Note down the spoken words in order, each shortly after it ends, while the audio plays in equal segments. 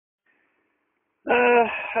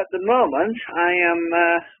At the moment, I am,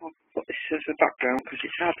 I'll put this as a background because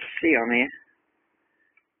it's hard to see on here.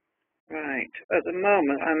 Right, at the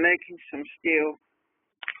moment I'm making some steel.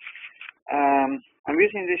 I'm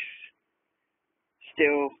using this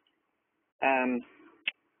steel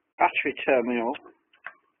battery terminal,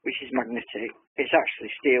 which is magnetic. It's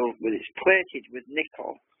actually steel, but it's plated with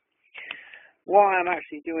nickel. What I'm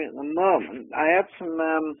actually doing at the moment, I have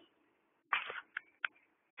some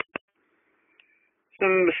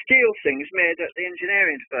steel things made at the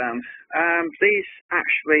engineering firm. These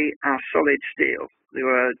actually are solid steel. They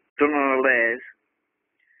were done on a lathe,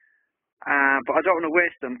 but I don't want to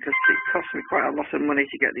waste them because it cost me quite a lot of money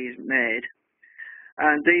to get these made.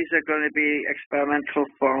 And these are going to be experimental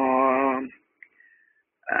for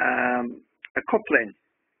a coupling.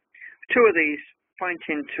 Two of these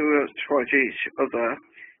pointing towards each other,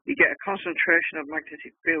 you get a concentration of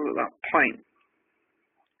magnetic field at that point.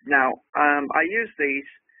 Now, I use these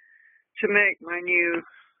to make my new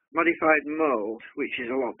modified mould, which is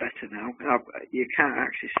a lot better now. You can't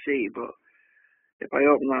actually see, but if I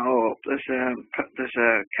open that up, there's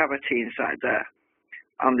a cavity inside there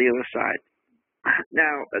on the other side.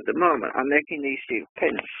 Now, at the moment, I'm making these steel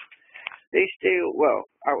pins. These steel, well,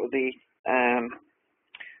 out of the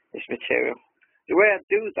this material. The way I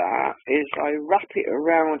do that is I wrap it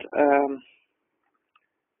around.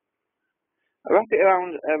 I wrap it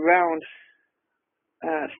around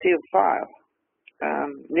steel file,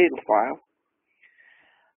 needle file,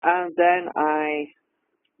 and then I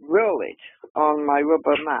roll it on my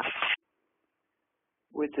rubber mat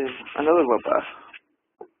with another rubber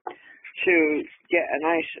to get a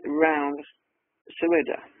nice round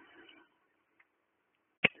cylinder.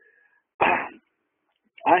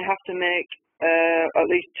 I have to make at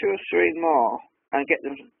least 2 or 3 more and get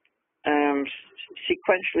them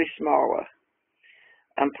sequentially smaller,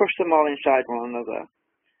 and push them all inside one another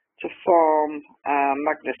to form a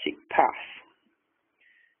magnetic path.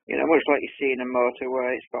 You know, much like you see in a motor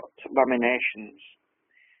where it's got laminations.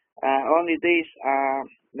 Only these are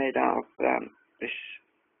made out of this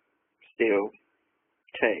steel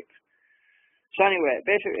tape. So anyway,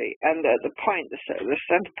 basically, and at the point, the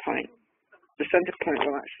center point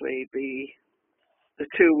will actually be, the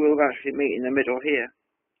two will actually meet in the middle here.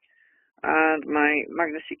 And my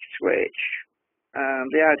magnetic switch,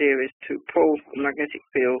 the idea is to pull the magnetic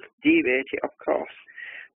field, deviate it, of course.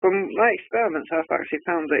 From my experiments, I've actually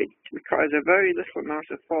found that it requires a very little amount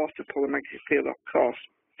of force to pull the magnetic field, of course.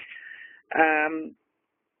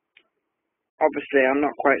 Obviously, I'm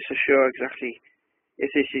not quite so sure exactly if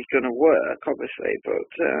this is going to work, obviously, but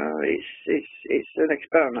it's an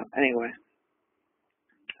experiment anyway.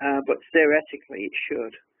 But theoretically, it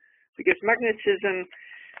should, because magnetism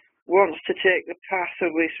wants to take the path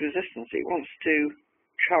of least resistance. It wants to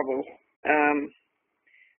travel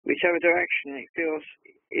whichever direction it feels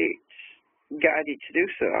it's guided to do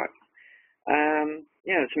so.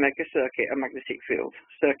 You know, to make a circuit, a magnetic field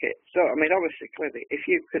circuit. So, I mean, obviously, clearly, if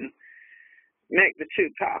you can make the two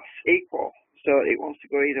paths equal, so it wants to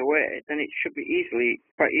go either way, then it should be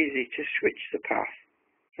quite easy to switch the path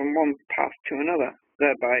from one path to another,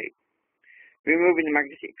 thereby removing the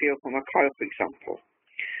magnetic field from a coil, for example.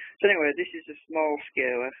 So anyway, this is a smaller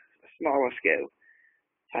scale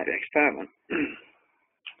type of experiment.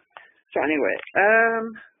 So anyway,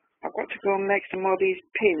 I've got to go and make some more of these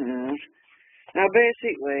pins. Now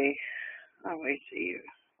basically,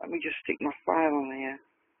 let me just stick my file on here.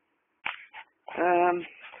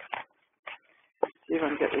 See if I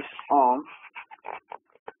can get this on.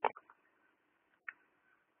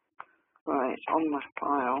 Right, it's on my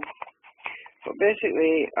file. But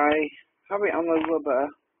basically, I have it on the rubber.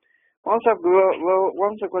 Once I've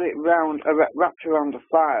got it wrapped around the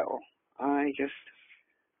file, I just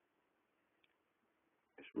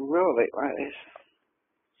roll it like this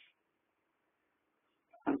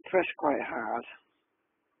and press quite hard.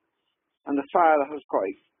 And the file has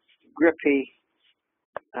quite grippy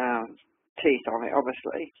teeth on it,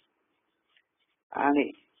 obviously, and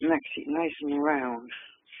it makes it nice and round.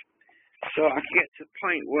 So I can get to the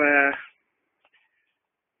point where,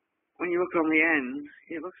 when you look on the end,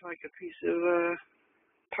 it looks like a piece of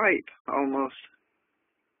pipe, almost.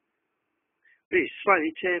 But it's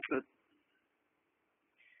slightly tapered.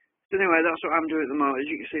 So anyway, that's what I'm doing at the moment. As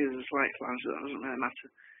you can see, there's a slight flange, so that doesn't really matter.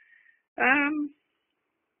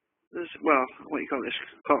 There's, well, what you call this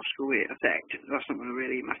corkscrew effect. That's not going to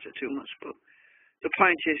really matter too much, but the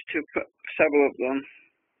point is to put several of them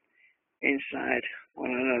inside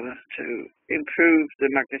one another to improve the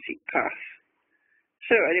magnetic path.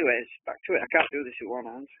 So anyways, back to it. I can't do this with one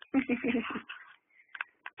hand.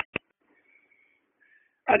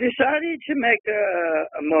 I decided to make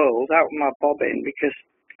a mould out of my bobbin because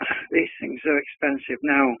these things are expensive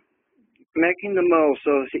now. Making the mould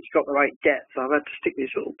so that it's got the right depth, I've had to stick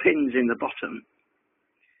these little pins in the bottom.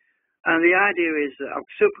 And the idea is that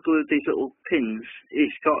I've super glued these little pins.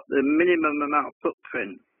 It's got the minimum amount of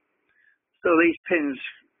footprint. So these pins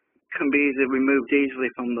can be either removed easily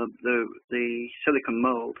from the silicone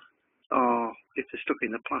mould, or if they're stuck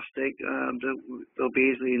in the plastic, they'll be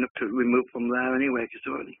easily enough to remove from there anyway, because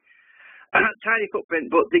they're only tiny footprint.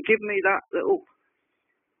 But they give me that little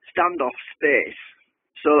standoff space,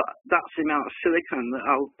 so that's the amount of silicone that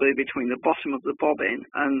I'll be between the bottom of the bobbin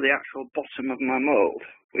and the actual bottom of my mould,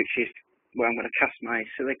 which is where I'm going to cast my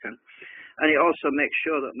silicone. And it also makes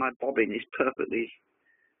sure that my bobbin is perfectly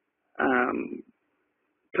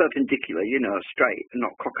perpendicular, you know, straight and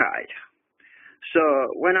not cockeyed. So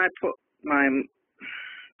when I put my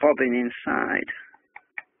bobbin inside,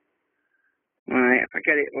 right, if I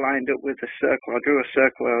get it lined up with the circle, I drew a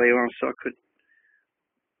circle earlier on so I could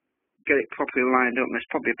get it properly lined up, and it's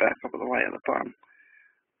probably better for the light at the bottom.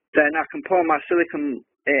 Then I can pour my silicone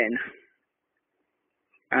in,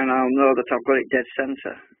 and I'll know that I've got it dead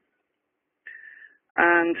center.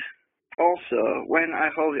 And also, when I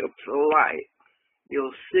hold it up to the light,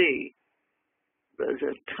 you'll see there's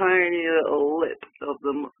a tiny little lip of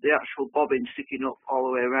the actual bobbin sticking up all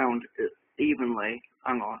the way around evenly.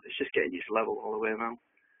 Hang on, it's just getting this level all the way around.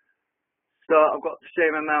 So I've got the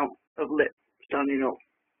same amount of lip standing up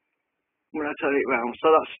when I turn it round, so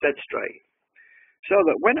that's dead straight. So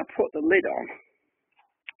that when I put the lid on,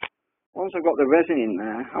 once I've got the resin in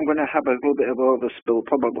there, I'm going to have a little bit of overspill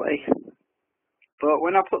probably. But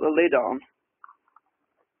when I put the lid on,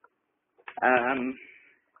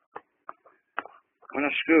 when I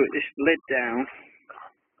screw this lid down,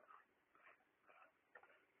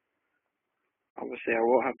 obviously I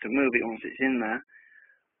won't have to move it once it's in there,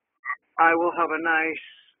 I will have a nice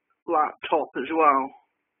flat top as well,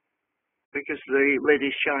 because the lid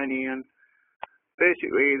is shiny and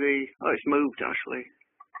basically it's moved actually.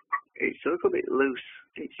 It's a little bit loose,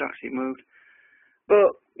 it's actually moved.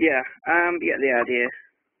 But yeah, you get the idea.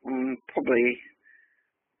 Probably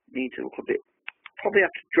need to look a bit, probably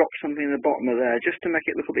have to drop something in the bottom of there just to make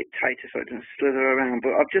it look a bit tighter so it doesn't slither around.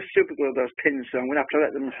 But I've just super glued those pins, so I'm going to have to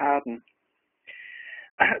let them harden.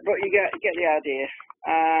 But you get the idea.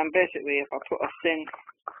 Basically, if I put a thin,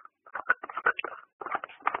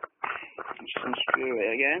 just unscrew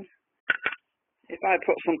it again. If I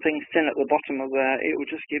put something thin at the bottom of there, it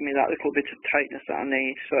will just give me that little bit of tightness that I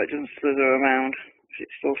need, so it doesn't slither around.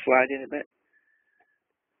 It's still sliding a bit.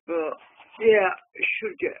 But yeah, it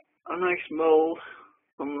should get a nice mould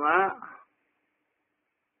from that.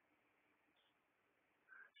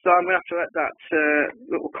 So I'm going to have to let that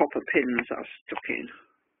little copper pins that I've stuck in,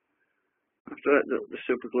 I have to let the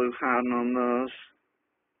super glue harden on those.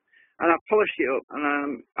 And I've polished it up,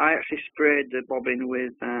 and I actually sprayed the bobbin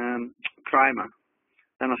with primer.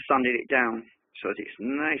 Then I sanded it down so that it's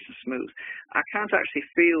nice and smooth. I can't actually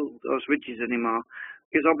feel those ridges anymore,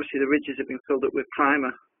 because obviously the ridges have been filled up with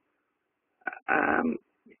primer.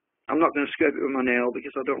 I'm not going to scrape it with my nail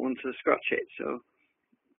because I don't want to scratch it. So,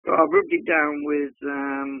 but I've rubbed it down with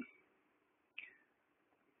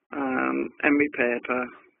emery paper.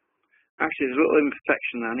 Actually, there's a little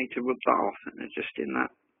imperfection there. I need to rub that off, and it's just in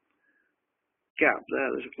that gap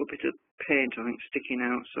there. There's a little bit of paint, I think, sticking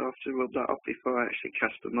out. So I have to rub that off before I actually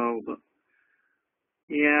cast the mould. But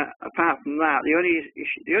yeah, apart from that, the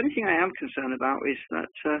only thing I am concerned about is that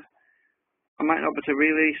I might not be able to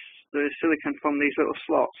release the silicone from these little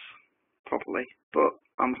slots properly, but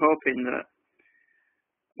I'm hoping that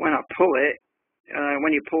when I pull it,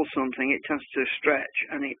 when you pull something, it tends to stretch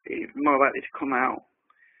and it's more likely to come out.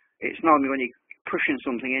 It's normally when you're pushing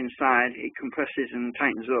something inside, it compresses and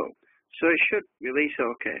tightens up. So it should release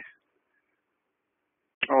okay,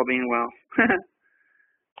 all being well.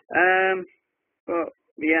 But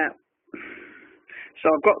yeah, so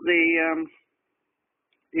I've got the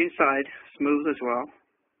inside smooth as well.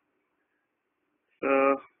 So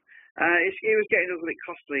it was getting a little bit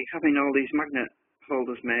costly having all these magnet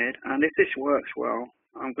holders made, and if this works well,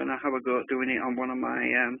 I'm going to have a go at doing it on one of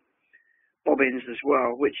my bobbins as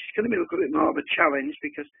well, which is going to be a little bit more of a challenge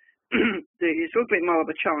because it's a little bit more of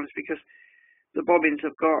a challenge because the bobbins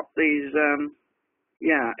have got these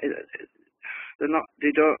they're not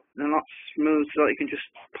smooth so that you can just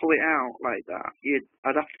pull it out like that.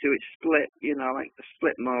 I'd have to do it split, you know, like a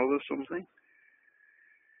split mold or something.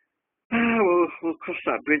 We'll cross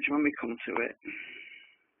that bridge when we come to it.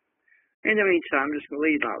 In the meantime, I'm just going to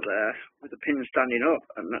leave that there with the pins standing up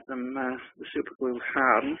and let them the super glue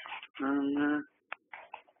harden, and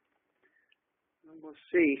we'll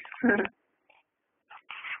see.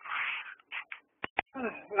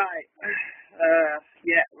 Right.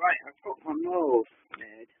 Yeah, right. I've got my mould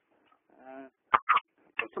made.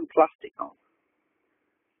 Put some plastic on.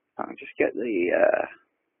 I'll just get the.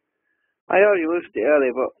 I already used it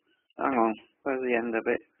earlier, but hang on. Where's the end of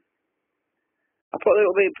it? I put a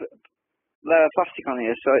little bit of plastic on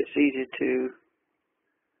here so it's easy to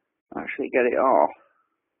actually get it off.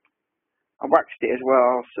 I waxed it as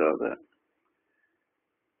well so that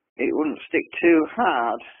it wouldn't stick too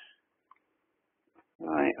hard.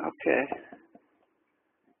 Right, okay.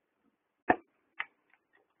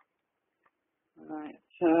 Right,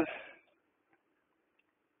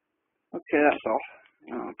 okay, that's off.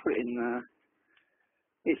 I'll put it in there.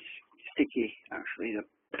 It's sticky, actually, the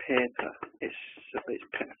paper. It's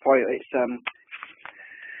foil, it's, what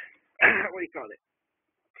do you call it?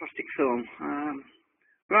 Plastic film.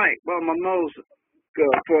 Right, well, my mold's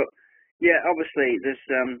good, but, yeah, obviously, there's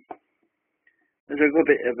a good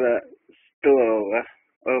bit of a spillover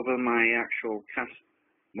over my actual cast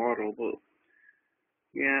model, but,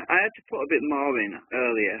 yeah, I had to put a bit more in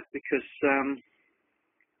earlier, because,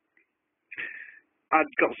 I'd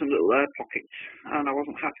got some little air pockets and I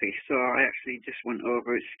wasn't happy, so I actually just went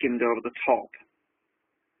over it, skimmed over the top.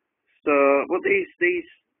 So, well, these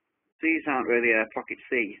aren't really air pockets.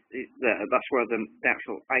 That's where the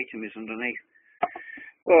actual item is underneath.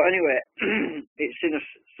 Well, anyway, it's in a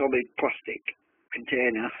solid plastic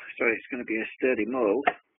container, so it's going to be a sturdy mould.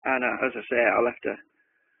 And as I say, I left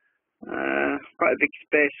quite a big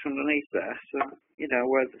space underneath there, so you know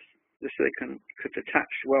where the silicone could attach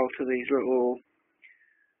well to these little.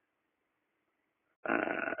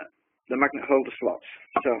 The magnet holder slots.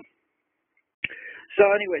 So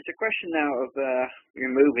anyway, it's a question now of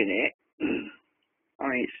removing it.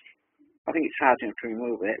 I think it's hard enough to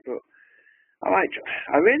remove it, but I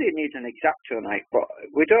really need an X-Acto knife, but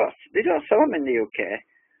they don't sell them in the UK.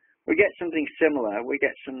 We get something similar. We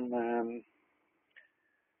get some.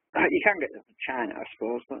 You can get them from China, I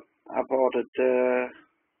suppose, but I've ordered a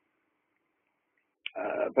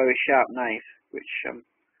very sharp knife, which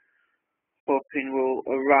hoping will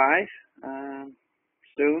arrive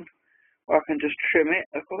soon, or I can just trim it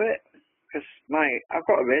a little bit, because I've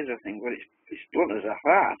got a razor thing, but it's blunt as a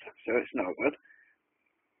heart, so it's no good.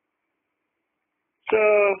 So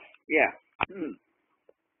yeah,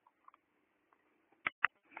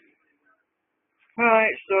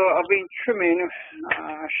 right. So I've been trimming.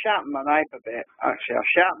 I sharpened my knife a bit. Actually, I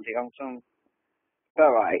sharpened it on some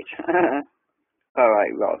ferrite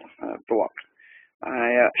rod block.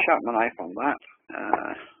 I sharpened my knife on that,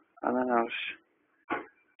 and then I was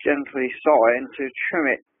gently sawing to trim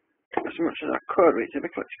it as much as I could. It's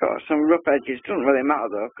got some rough edges. It doesn't really matter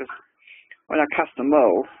though, because when I cast the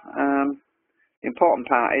mould, the important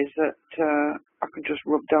part is that I can just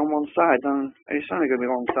rub down one side, and it's only going to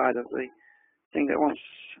be one side of the thing that wants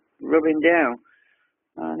rubbing down,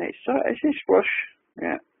 and it's flush.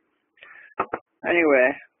 Yeah.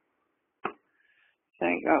 Anyway. I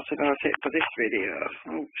think that's about it for this video.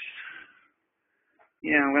 Oops.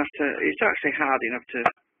 Yeah, I'm gonna have to. It's actually hard enough to.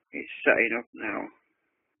 It's setting up now.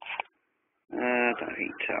 I don't think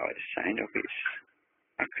tell it's setting up.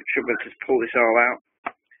 I should be able to pull this all out.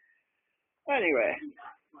 Anyway.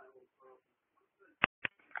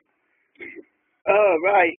 Oh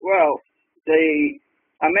right. Well, I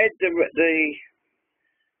made the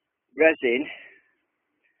resin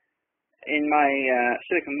in my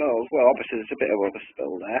silicone mould. Well, obviously there's a bit of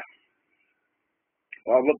overspill there.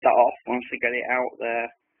 Well, I'll rub that off once I get it out there.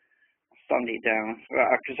 I'll sand it down.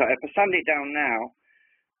 Right, because if I sand it down now,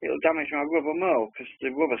 it'll damage my rubber mould, because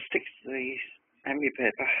the rubber sticks to the emery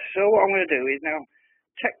paper. So what I'm going to do is now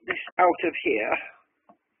take this out of here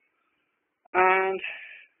and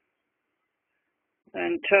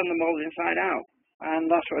then turn the mould inside out. And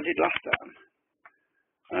that's what I did last time.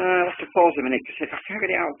 I have to pause a minute because I can't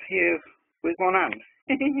get it out here with one hand.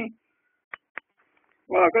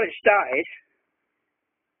 Well, I've got it started.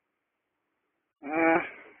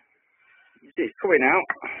 It's coming out.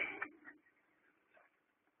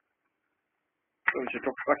 So I'll just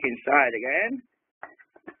drop it back inside again.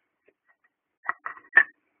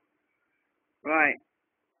 Right,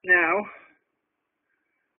 now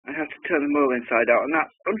I have to turn the mould inside out, and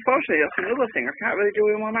unfortunately that's another thing I can't really do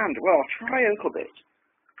with one hand. Well, I'll try a little bit.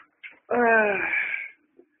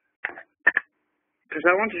 Because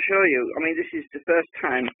I want to show you, this is the first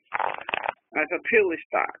time I've peeled this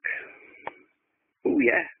back. Oh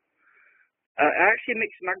yeah. I actually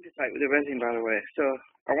mixed Magnetite with the resin, by the way, so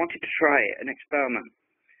I wanted to try it, an experiment.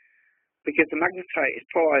 Because the Magnetite is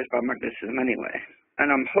polarized by magnetism anyway,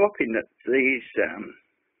 and I'm hoping that these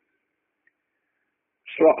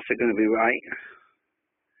slots are going to be right.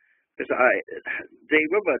 Because the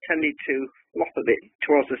rubber tended to flop a bit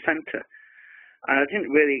towards the centre. And I didn't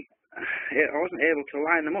really, I wasn't able to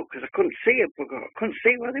line them up because I couldn't see them. I couldn't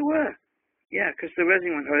see where they were. Yeah, because the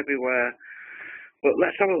resin went everywhere. But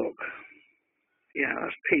let's have a look. Yeah,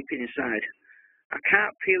 that's peeping inside. I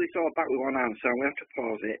can't peel this all back with one hand, so I'm going to have to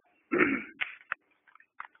pause it.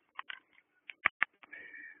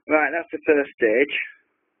 Right, that's the first stage.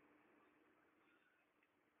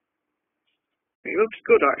 It looks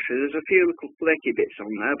good actually. There's a few little flaky bits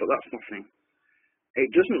on there, but that's nothing.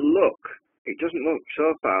 It doesn't look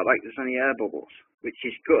so far like there's any air bubbles, which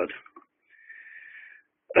is good.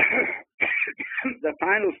 The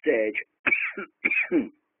final stage,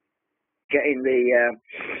 getting the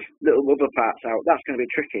little rubber parts out, that's going to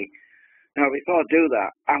be tricky. Now, before I do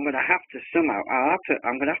that, I'm going to have to somehow,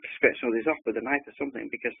 I'm going to have to scrape some of these off with a knife or something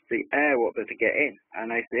because the air won't be able to get in.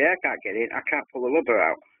 And if the air can't get in, I can't pull the rubber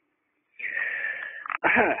out.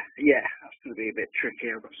 Yeah, that's going to be a bit tricky.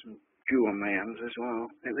 I've got some goo on my hands as well.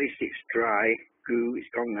 At least it's dry. Goo, it's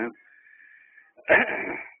gone now.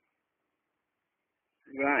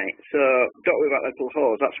 Right, so don't worry about the little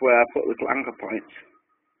holes. That's where I put little anchor points.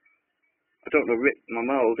 I don't want to rip my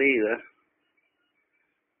mould either.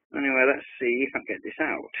 Anyway, let's see if I can get this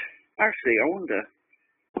out. Actually, I wonder.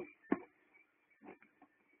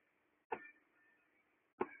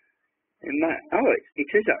 Oh, it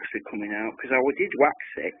is actually coming out because I did wax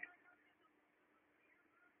it.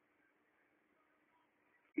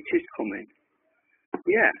 It is coming.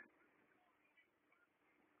 Yeah.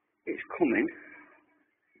 It's coming.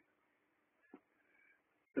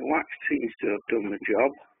 The wax seems to have done the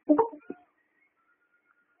job.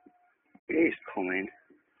 It is coming.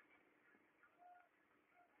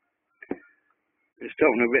 Just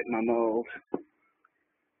don't want to rip my mould.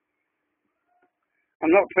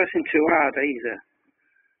 I'm not pressing too hard either.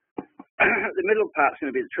 The middle part's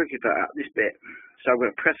going to be the tricky part, this bit. So I'm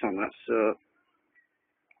going to press on that, so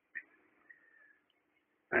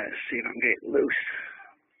let's see if I can get it loose.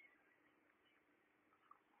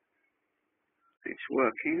 It's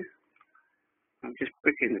working. I'm just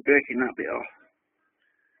breaking that bit off.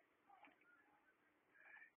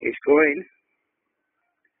 It's going.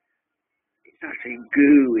 It's actually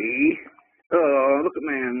gooey. Oh, look at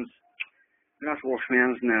my hands. I have to wash my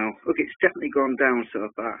hands now. Look, it's definitely gone down so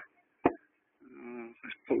far.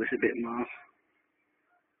 Let's pull this a bit more.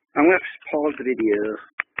 I'm going to have to pause the video.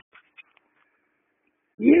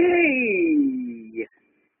 Yay!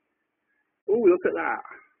 Oh, look at that.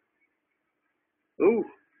 Oh,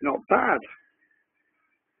 not bad.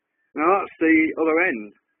 Now that's the other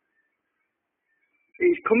end.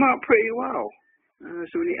 It's come out pretty well.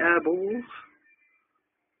 So many air bubbles.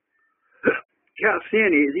 Can't see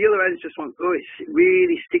any. The other end's just one. Oh, it's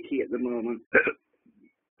really sticky at the moment.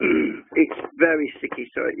 It's very sticky,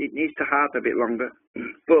 so it needs to harden a bit longer.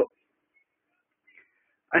 But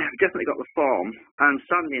I have definitely got the form, and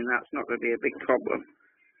sanding that's not going to be a big problem.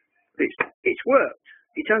 It's worked.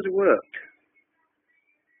 It has worked.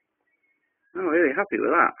 I'm really happy with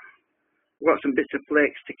that. I've got some bits of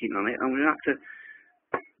flake sticking on it. I'm going to have to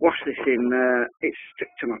wash this in. It's stuck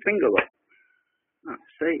to my finger, look. Let's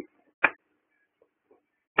see.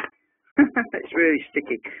 It's really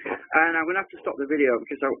sticky. And I'm going to have to stop the video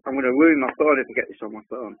because I'm going to ruin my phone if I get this on my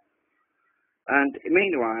phone. And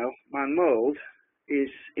meanwhile, my mould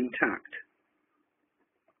is intact.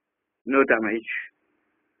 No damage.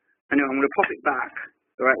 Anyway, I'm going to pop it back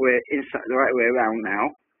the right way, inside, the right way around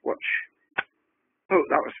now. Watch. Oh,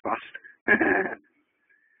 that was fast.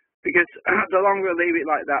 Because the longer I leave it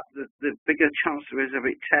like that, the bigger chance there is of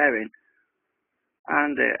it tearing.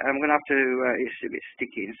 And I'm going to have to, it's a bit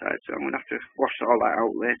sticky inside, so I'm going to have to wash all that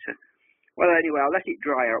out later. Well, anyway, I'll let it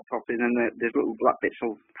dry out properly, and then there's little black bits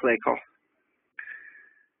will flake off.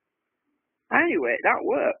 Anyway, that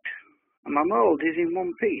worked. And my mould is in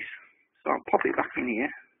one piece. So I'll pop it back in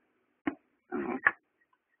here. I'll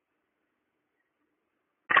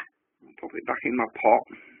pop it back in my pot.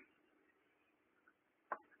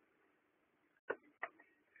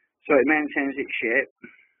 So it maintains its shape.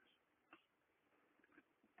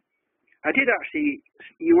 I did actually,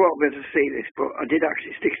 you won't be able to see this, but I did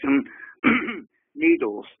actually stick some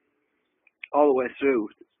needles all the way through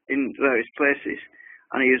in various places,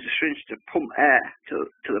 and I used a syringe to pump air to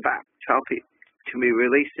the back to help it, to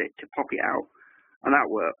release it, to pop it out, and that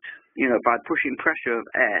worked. You know, by pushing pressure of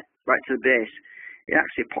air right to the base, it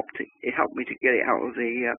actually popped it. It helped me to get it out of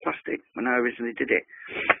the plastic when I originally did it.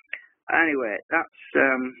 Anyway, that's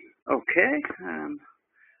okay.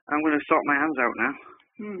 I'm going to sort my hands out now.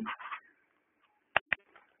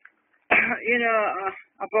 You know,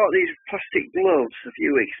 I bought these plastic gloves a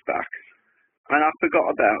few weeks back, and I forgot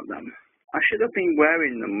about them. I should have been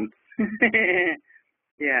wearing them.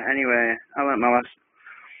 Yeah, anyway, I learnt my lesson.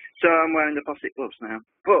 So I'm wearing the plastic gloves now.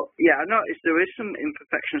 But, yeah, I noticed there is some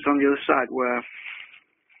imperfections on the other side where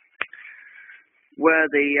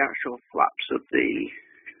the actual flaps of the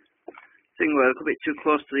thing were a little bit too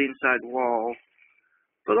close to the inside wall.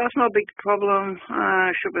 But that's no big problem.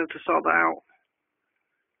 I should be able to sort that out.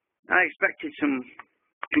 I expected some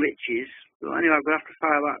glitches, but anyway, I'm going to have to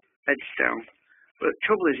file that edge down. But the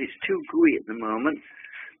trouble is, it's too gooey at the moment.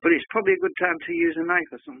 But it's probably a good time to use a knife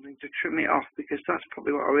or something to trim it off, because that's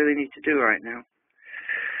probably what I really need to do right now.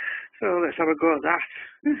 So let's have a go at that.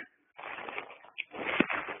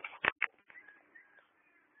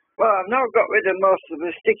 Well, I've now got rid of most of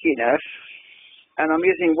the stickiness, and I'm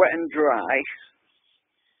using wet and dry.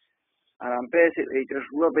 And I'm basically just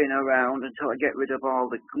rubbing around until I get rid of all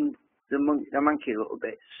the monkey little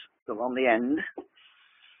bits along the end.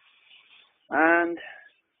 And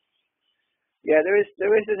yeah, there is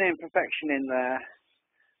an imperfection in there,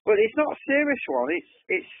 but it's not a serious one.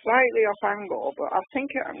 It's slightly off angle, but I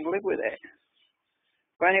think I can live with it.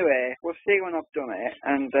 But anyway, we'll see when I've done it,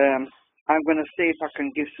 and I'm going to see if I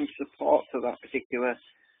can give some support to that particular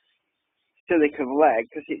silicone leg,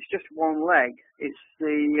 because it's just one leg. It's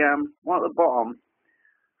the one at the bottom.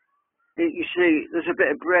 You see, there's a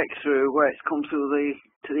bit of breakthrough where it's come through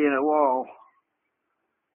to the inner wall,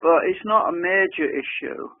 but it's not a major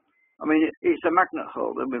issue. I mean, it's a magnet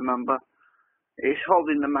holder, remember. It's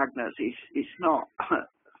holding the magnets. It's not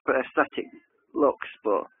for aesthetic looks,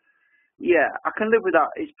 but yeah, I can live with that.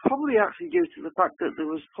 It's probably actually due to the fact that there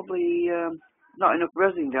was probably not enough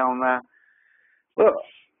resin down there. But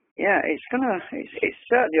yeah, it's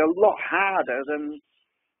certainly a lot harder than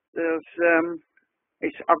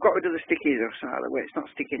I've got rid of the stickies out of the way. It's not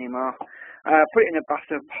sticky anymore. Put it in a bath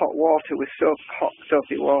of hot water with hot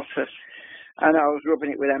soapy water. And I was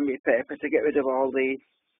rubbing it with emery paper to get rid of all the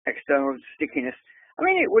external stickiness. I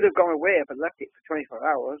mean, it would have gone away if I'd left it for 24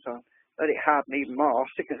 hours or let it harden even more,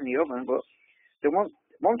 stick it in the oven. But the one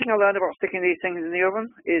thing I learned about sticking these things in the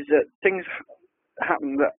oven is that things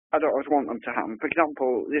happen that I don't always want them to happen. For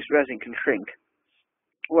example, this resin can shrink.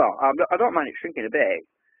 Well, I don't mind it shrinking a bit.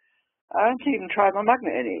 I haven't even tried my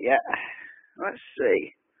magnet in it yet. Let's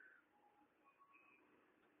see.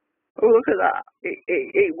 Oh, look at that.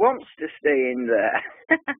 It wants to stay in there.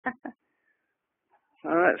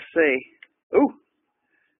 Let's see. Oh,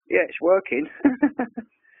 yeah, it's working.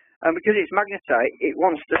 And because it's magnetite, it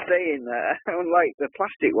wants to stay in there. Unlike the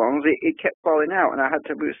plastic ones, it kept falling out, and I had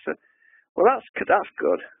to boost it. Well, that's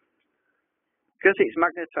good. Because it's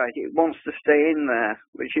magnetite, it wants to stay in there,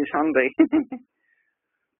 which is handy.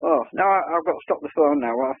 Oh, now I've got to stop the phone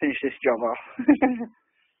now while I finish this job off.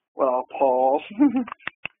 Well, I'll pause.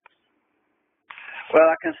 Well,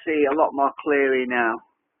 I can see a lot more clearly now.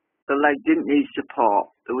 The leg didn't need support.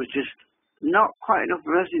 There was just not quite enough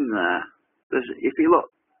resin there. If you look,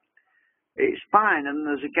 it's fine and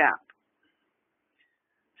there's a gap.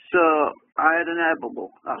 So I had an air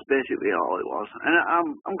bubble. That's basically all it was. And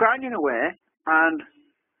I'm grinding away, and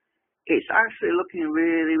it's actually looking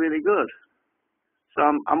really, really good. So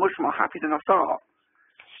I'm much more happy than I thought.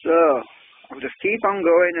 So I'll just keep on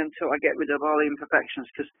going until I get rid of all the imperfections,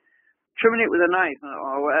 because trimming it with a knife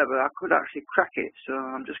or whatever, I could actually crack it. So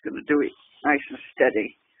I'm just going to do it nice and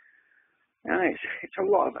steady. And it's a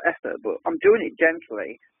lot of effort, but I'm doing it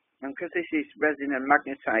gently. And because this is resin and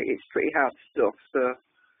magnetite, it's pretty hard stuff. So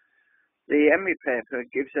the emery paper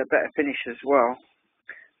gives a better finish as well.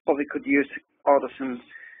 Probably could order some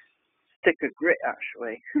thicker grit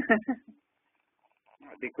actually.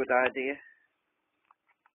 That'd be a good idea.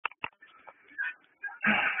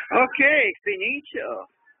 Okay, finito.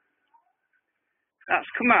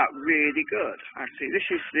 That's come out really good. Actually, this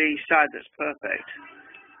is the side that's perfect.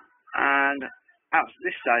 And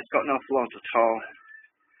this side's got no flaws at all.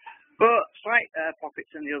 But slight air pockets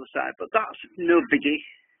on the other side, but that's no biggie.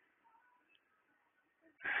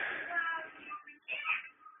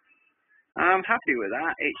 I'm happy with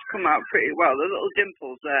that. It's come out pretty well. The little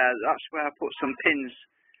dimples there, that's where I put some pins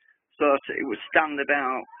so that it would stand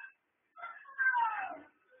about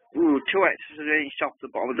 2/8 of an inch off the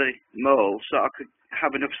bottom of the mould, so I could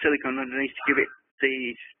have enough silicone underneath to give it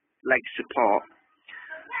the leg support.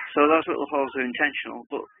 So those little holes are intentional,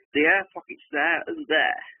 but the air pockets there and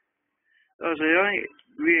there, those are the only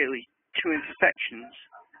really two imperfections.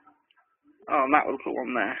 Oh, and that little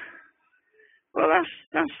one there. Well,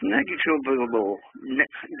 that's negligible. I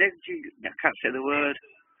can't say the word.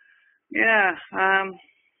 Yeah,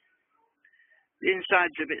 the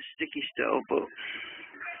inside's a bit sticky still, but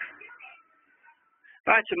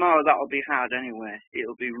By tomorrow that'll be hard anyway.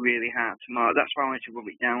 It'll be really hard tomorrow. That's why I want to rub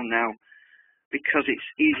it down now, because it's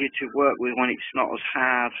easier to work with when it's not as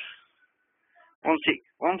hard.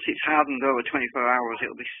 Once it's hardened over 24 hours,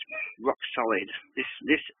 it'll be rock solid.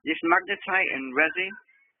 This magnetite and resin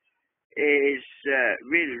is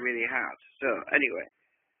really hard. So anyway,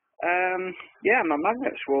 yeah, my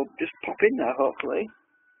magnets will just pop in there hopefully.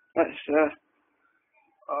 Let's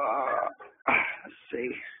see.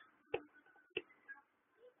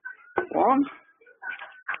 1,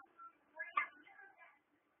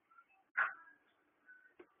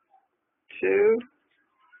 2,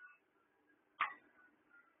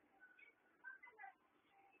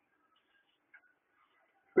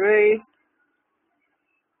 3,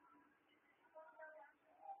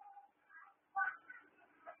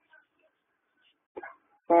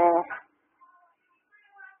 4,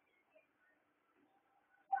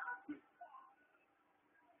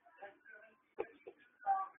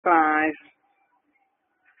 5.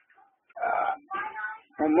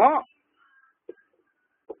 One more.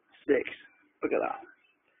 6. Look at that.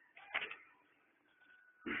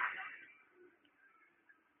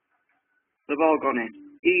 They've all gone in.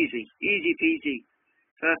 Easy peasy.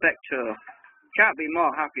 Perfecto. Can't be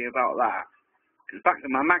more happy about that. Because back to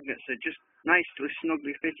my magnets are just nicely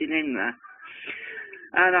snugly fitting in there.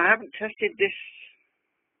 And I haven't tested this,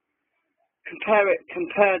 compared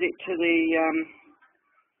it to the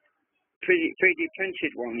 3D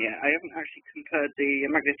printed one yet. I haven't actually compared the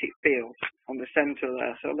magnetic field on the centre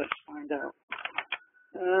there, so let's find out.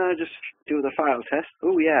 Just do the file test.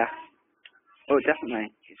 Oh yeah. Oh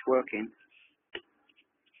definitely, it's working.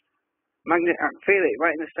 Magnet, I can feel it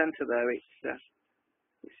right in the centre there. It's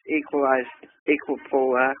equalised, equal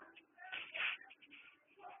pull there.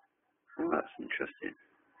 Oh, that's interesting.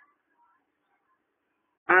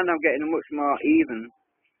 And I'm getting a much more even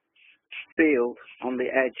field on the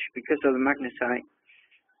edge because of the magnetite.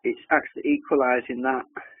 It's actually equalising that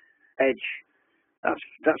edge.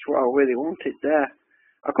 That's what I really wanted there.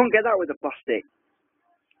 I couldn't get that with the plastic.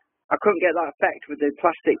 I couldn't get that effect with the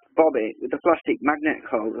plastic bobbin, with the plastic magnet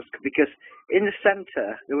holders, because in the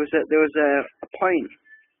centre there was a point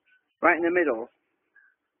right in the middle.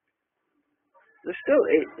 There's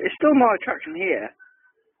still more attraction here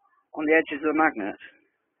on the edges of the magnet,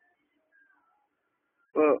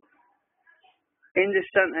 but in the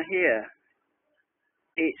centre here,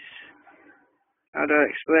 it's, how do I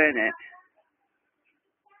explain it?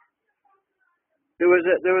 There was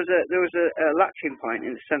a latching point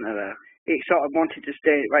in the centre there. It sort of wanted to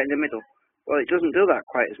stay right in the middle. Well, it doesn't do that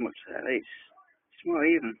quite as much there. It's more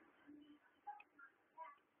even.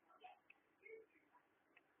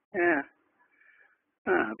 Yeah.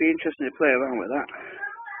 It'd be interesting to play around with that.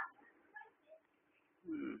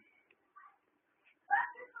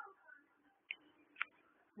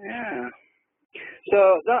 Yeah.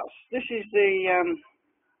 So this is the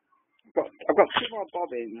I've got 2 more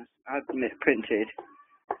bobbins I've printed.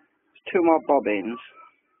 2 more bobbins.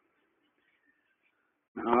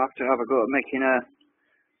 I'll have to have a go at making a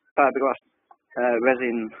fiberglass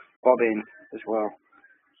resin bobbin as well.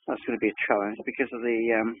 That's going to be a challenge because of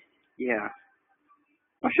the yeah.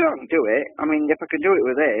 I'm sure I can do it. I mean, if I can do it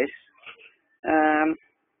with this,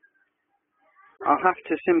 I'll have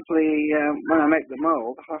to simply when I make the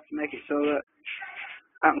mould, I'll have to make it so that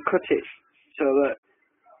I can cut it so that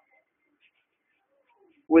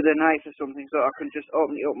with a knife or something, so I can just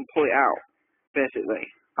open it up and pull it out. Basically,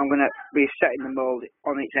 I'm going to be setting the mould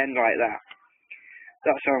on its end like that.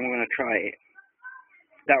 That's how I'm going to try it.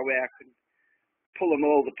 That way I can pull the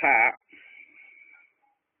mould apart.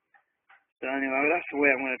 So anyway, that's the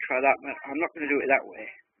way I'm going to try that. But I'm not going to do it that way.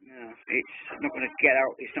 No, it's not going to get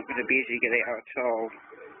out. It's not going to be easy to get it out at all.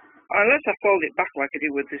 Unless I fold it back like I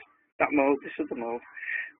did with this other mould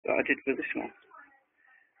that I did with this one.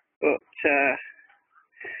 But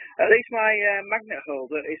at least my magnet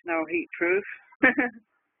holder is now heat proof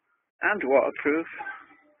and waterproof,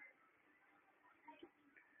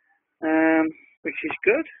 which is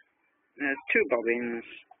good. There's 2 bobbins,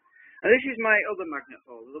 and this is my other magnet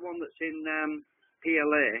holder, the one that's in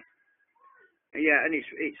PLA. Yeah, and it's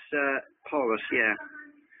porous. Yeah,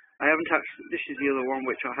 I haven't actually. This is the other one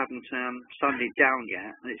which I haven't sanded down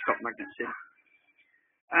yet, and it's got magnets in.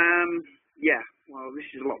 Yeah. Well, this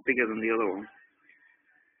is a lot bigger than the other one.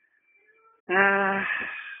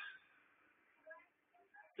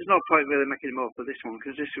 There's no point really making more for this one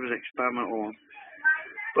because this was an experimental one.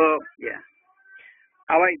 But yeah,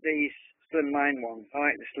 I like these slimline ones. I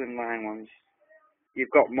like the slimline ones.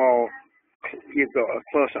 You've got a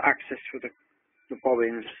closer access with the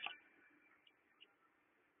bobbins.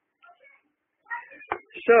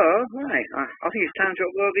 So, right, I think it's time to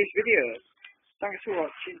upload these videos. Thanks for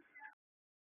watching.